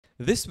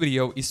This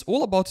video is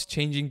all about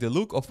changing the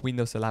look of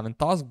Windows 11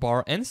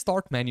 taskbar and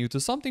start menu to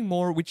something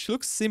more which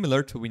looks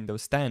similar to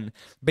Windows 10.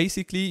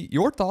 Basically,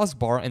 your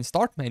taskbar and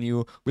start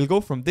menu will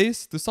go from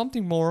this to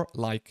something more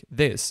like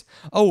this.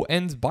 Oh,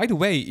 and by the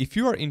way, if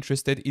you are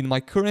interested in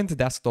my current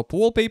desktop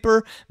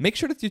wallpaper, make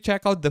sure that you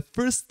check out the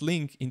first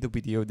link in the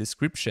video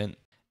description.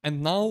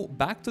 And now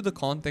back to the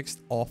context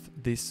of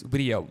this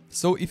video.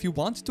 So if you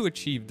want to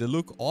achieve the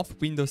look of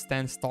Windows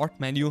 10 start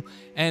menu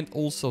and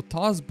also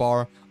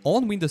taskbar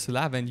on Windows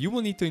 11, you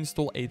will need to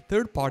install a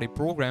third-party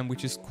program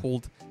which is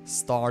called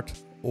Start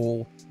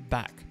All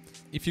Back.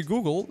 If you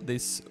Google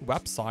this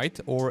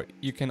website, or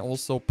you can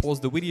also pause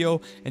the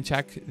video and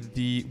check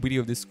the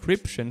video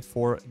description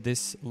for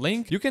this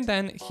link, you can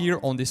then here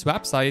on this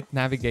website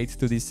navigate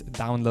to this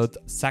download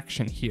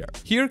section here.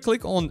 Here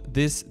click on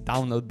this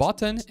download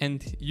button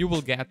and you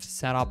will get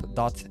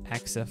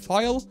setup.exe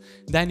file.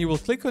 Then you will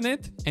click on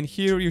it and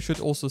here you should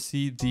also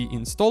see the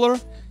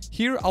installer.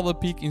 Here I will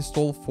pick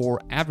install for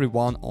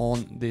everyone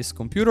on this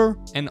computer,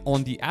 and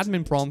on the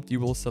admin prompt you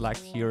will select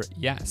here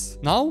yes.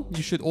 Now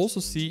you should also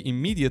see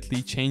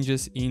immediately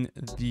changes in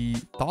the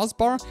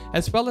taskbar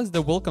as well as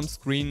the welcome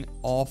screen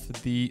of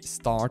the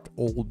Start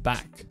All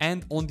Back.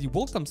 And on the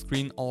welcome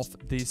screen of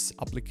this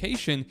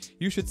application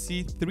you should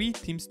see 3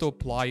 themes to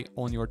apply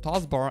on your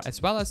taskbar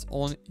as well as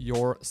on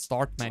your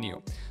start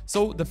menu.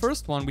 So the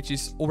first one, which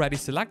is already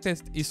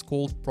selected, is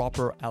called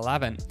Proper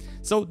 11.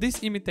 So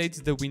this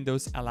imitates the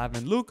Windows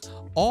 11 look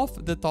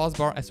of the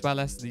taskbar as well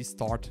as the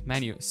start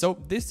menu. So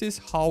this is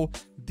how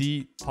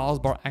the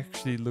taskbar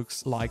actually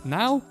looks like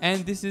now,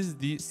 and this is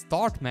the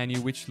start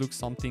menu which looks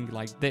something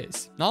like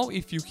this. Now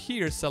if you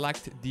here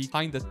select the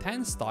kinda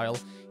 10 style,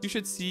 you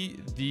should see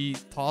the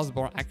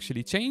taskbar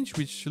actually change,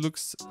 which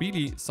looks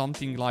really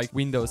something like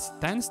Windows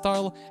 10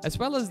 style, as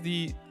well as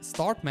the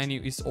start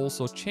menu is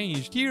also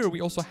changed. Here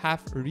we also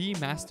have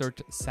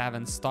remastered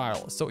 7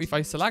 style. So if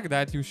I select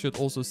that, you should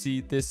also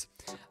see this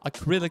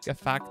acrylic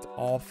effect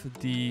of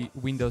the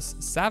Windows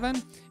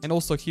 7, and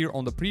also here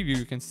on the preview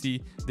you can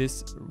see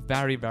this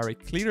very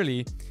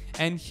clearly.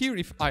 And here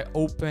if I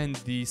open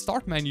the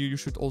start menu, you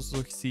should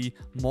also see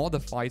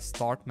modified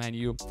start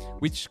menu,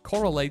 which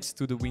correlates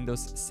to the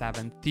Windows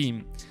 7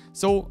 theme.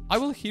 So I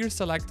will here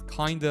select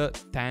kinda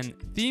 10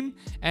 theme,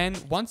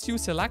 and once you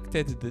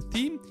selected the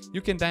theme,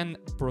 you can then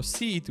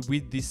proceed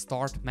with the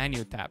start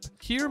menu tab.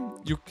 Here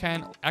you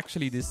can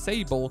actually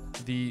disable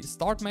the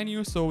start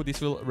menu, so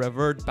this will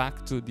revert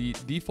back to the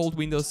default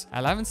Windows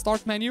 11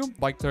 start menu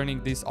by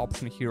turning this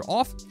option here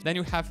off. Then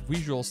you have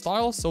visual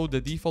style, so the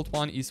default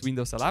one is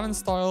Windows 11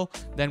 style.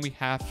 Then we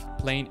have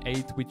plain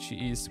 8, which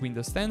is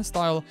Windows 10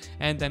 style,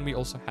 and then we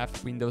also have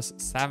Windows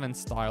 7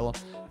 style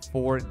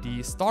for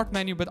the start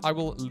menu, but I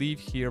will leave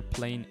here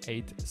plain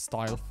 8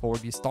 style for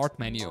the start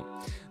menu.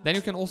 Then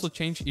you can also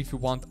change if you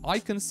want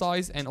icon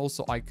size and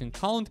also icon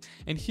count,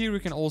 and here you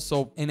can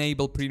also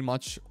enable pretty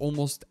much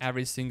almost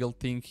every single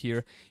thing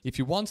here. If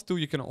you want to,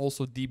 you can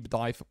also deep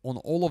dive on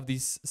all of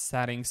these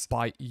settings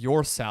by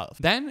yourself.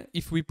 Then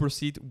if we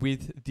proceed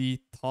with the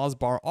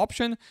taskbar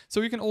option, so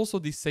you can also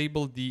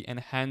disable the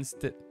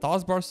enhanced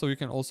taskbar, so you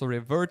can also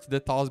revert the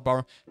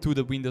taskbar to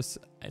the Windows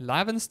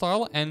 11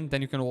 style, and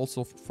then you can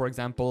also, for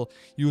example,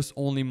 use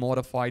only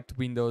modified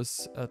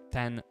Windows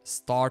 10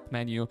 start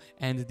menu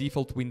and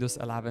default Windows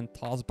 11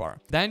 taskbar.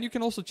 Then you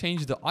can also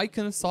change the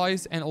icon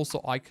size and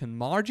also icon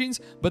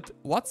margins, but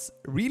what's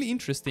really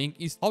interesting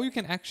is how you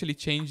can actually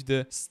change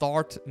the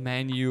start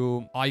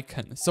menu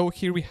icon. So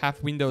here we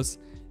have Windows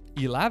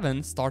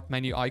 11 start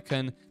menu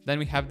icon, then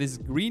we have this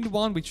green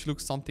one which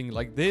looks something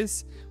like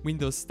this,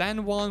 Windows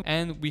 10 one,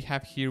 and we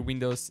have here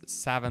Windows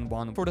 7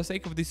 one. For the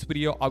sake of this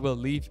video I will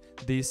leave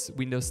this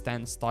Windows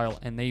 10 style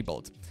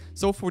enabled.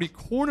 So for the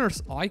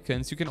corners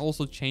icons you can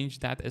also change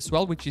that as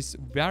well, which is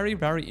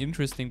very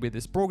interesting with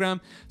this program.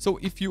 So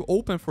if you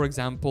open, for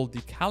example,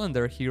 the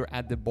calendar here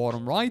at the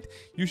bottom right,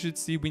 you should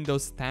see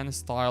Windows 10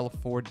 style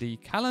for the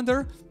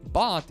calendar,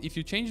 but if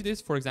you change this,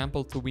 for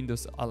example, to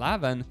Windows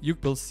 11, you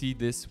will see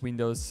this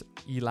Windows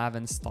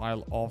 11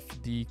 style of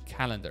the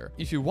calendar.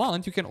 If you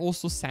want, you can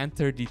also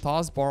center the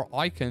taskbar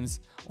icons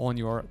on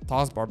your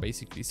taskbar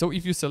basically. So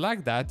if you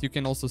select that, you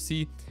can also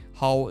see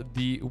how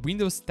the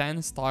Windows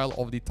 10 style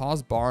of the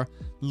taskbar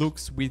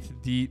looks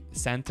with the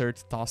centered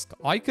task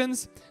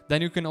icons.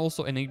 Then you can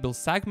also enable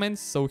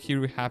segments. So here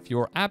we have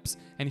your apps,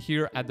 and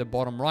here at the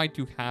bottom right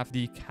you have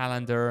the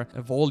calendar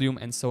volume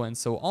and so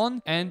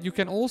on. And you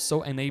can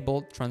also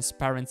enable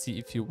transparency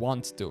if you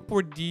want to.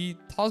 For the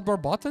taskbar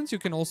buttons, you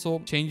can also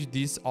change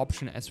this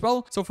option as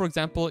well. So for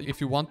example, if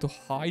you want to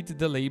hide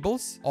the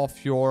labels of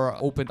your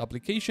opened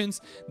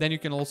applications, then you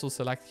can also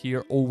select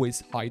here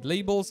always hide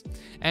labels,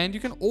 and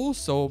you can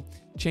also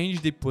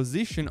change the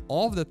position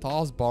of the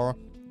taskbar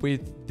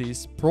with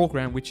this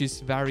program, which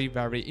is very,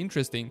 very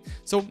interesting.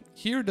 So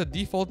here the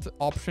default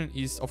option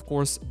is of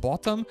course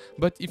bottom,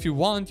 but if you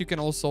want, you can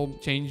also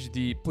change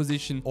the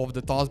position of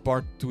the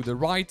taskbar to the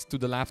right, to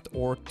the left,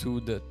 or to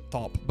the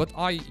top. But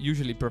I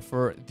usually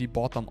prefer the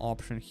bottom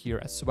option here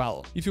as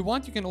well. If you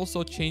want, you can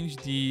also change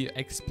the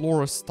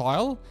Explorer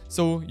style.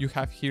 So you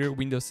have here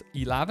Windows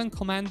 11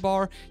 command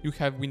bar, you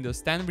have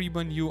Windows 10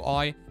 ribbon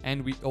UI,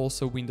 and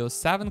also Windows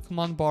 7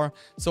 command bar.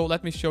 So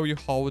let me show you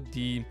how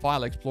the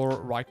File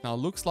Explorer right now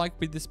looks like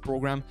with this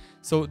program.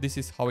 So this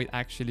is how it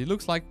actually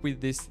looks like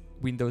with this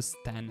Windows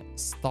 10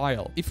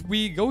 style. If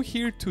we go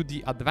here to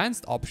the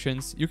advanced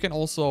options, you can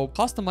also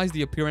customize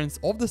the appearance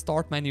of the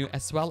start menu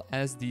as well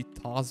as the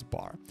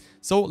taskbar.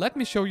 So let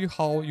me show you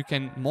how you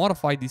can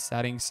modify these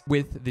settings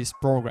with this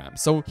program.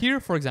 So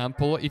here, for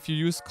example, if you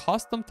use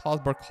custom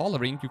taskbar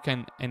coloring, you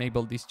can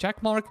enable this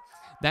check mark.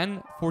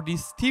 Then for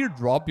this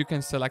teardrop, you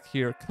can select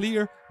here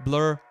clear,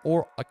 blur,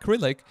 or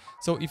acrylic.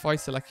 So if I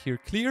select here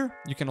clear,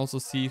 you can also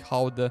see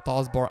how the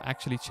taskbar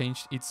actually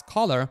changed its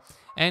color.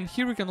 And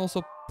here we can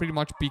also pretty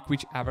much pick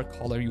whichever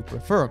color you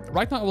prefer.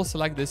 Right now I will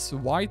select this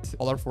white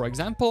color, for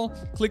example,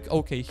 click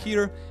OK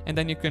here, and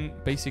then you can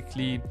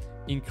basically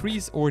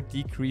increase or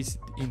decrease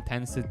the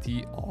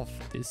intensity of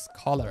this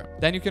color.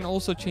 Then you can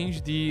also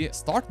change the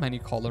start menu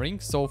coloring.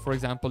 So for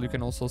example, you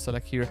can also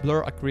select here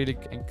blur,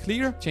 acrylic, and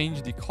clear,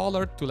 change the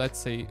color to, let's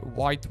say,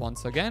 white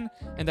once again,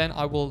 and then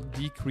I will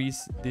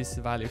decrease this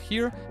value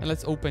here. And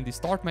let's open the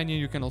start menu.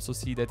 You can also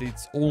see that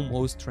it's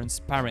almost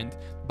transparent,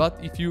 but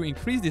if you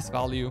increase this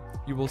value,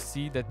 you will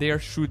see that there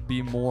should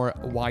be more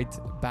white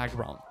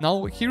background.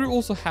 Now here you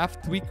also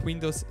have tweak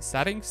Windows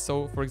settings.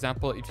 So for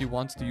example, if you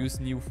want to use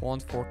new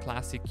font for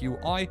classic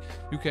UI,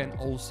 you can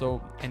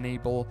also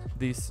enable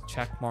this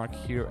check mark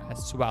here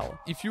as well.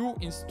 If you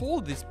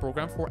install this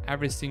program for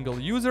every single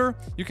user,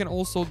 you can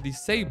also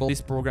disable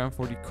this program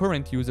for the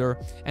current user,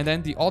 and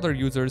then the other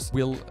users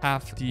will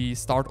have the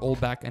start all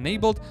back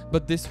enabled,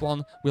 but this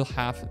one will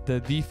have the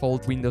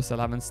default Windows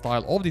 11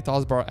 style of the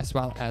taskbar as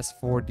well as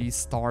for the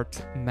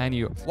start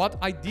menu. What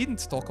I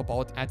didn't talk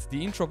about at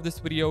the intro of this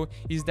video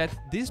is that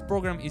this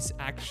program is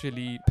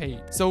actually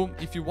paid. So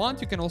if you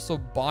want, you can also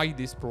buy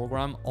this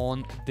program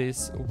on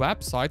this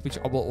website, which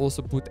I will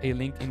also put a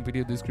link in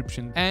video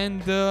description.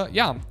 And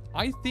yeah,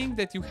 I think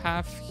that you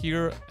have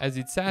here, as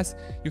it says,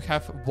 you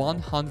have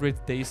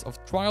 100 days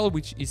of trial,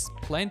 which is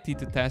plenty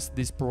to test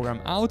this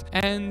program out.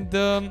 And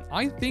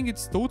I think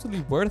it's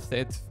totally worth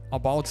it.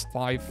 About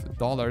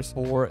 $5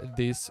 for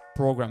these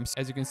programs.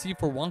 As you can see,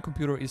 for one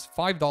computer is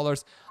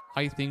 $5.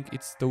 I think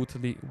it's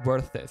totally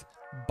worth it.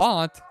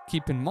 But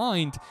keep in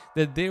mind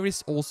that there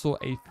is also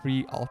a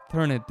free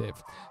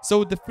alternative.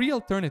 So the free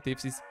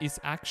alternative is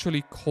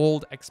actually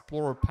called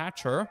Explorer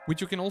Patcher, which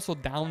you can also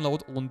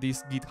download on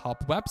this GitHub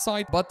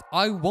website. But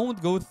I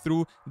won't go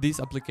through this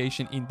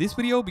application in this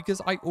video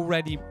because I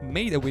already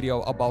made a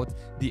video about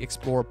the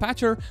Explorer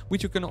Patcher,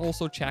 which you can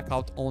also check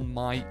out on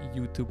my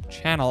YouTube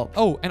channel.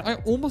 Oh, and I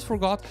almost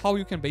forgot how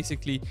you can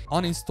basically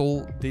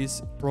uninstall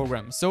this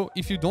program. So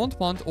if you don't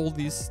want all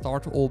this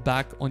start all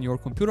back on your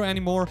computer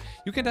anymore,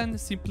 you can then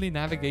simply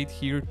navigate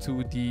here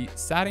to the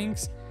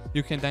settings.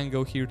 You can then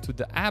go here to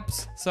the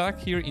apps, select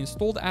here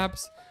installed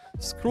apps,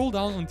 scroll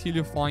down until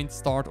you find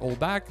start all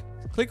back,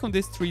 click on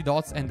these three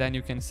dots, and then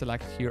you can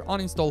select here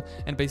uninstall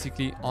and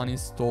basically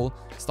uninstall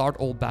start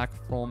all back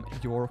from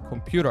your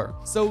computer.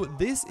 So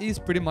this is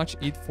pretty much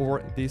it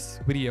for this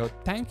video.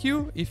 Thank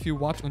you if you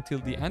watch until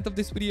the end of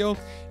this video.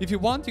 If you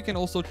want, you can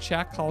also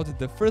check out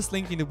the first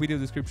link in the video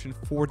description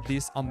for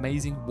this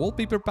amazing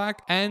wallpaper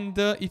pack. And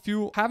if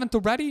you haven't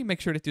already,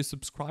 make sure that you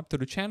subscribe to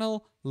the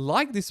channel,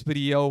 like this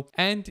video,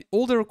 and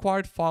all the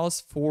required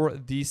files for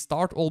the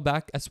start all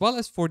back as well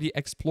as for the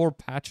Explorer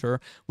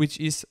Patcher, which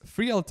is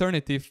free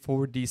alternative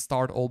for the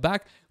start all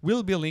back,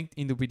 will be linked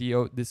in the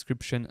video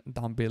description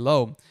down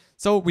below.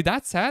 So with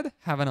that said,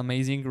 have an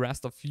amazing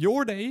rest of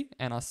your day,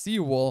 and I'll see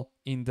you all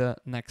in the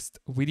next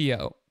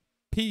video.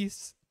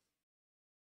 Peace.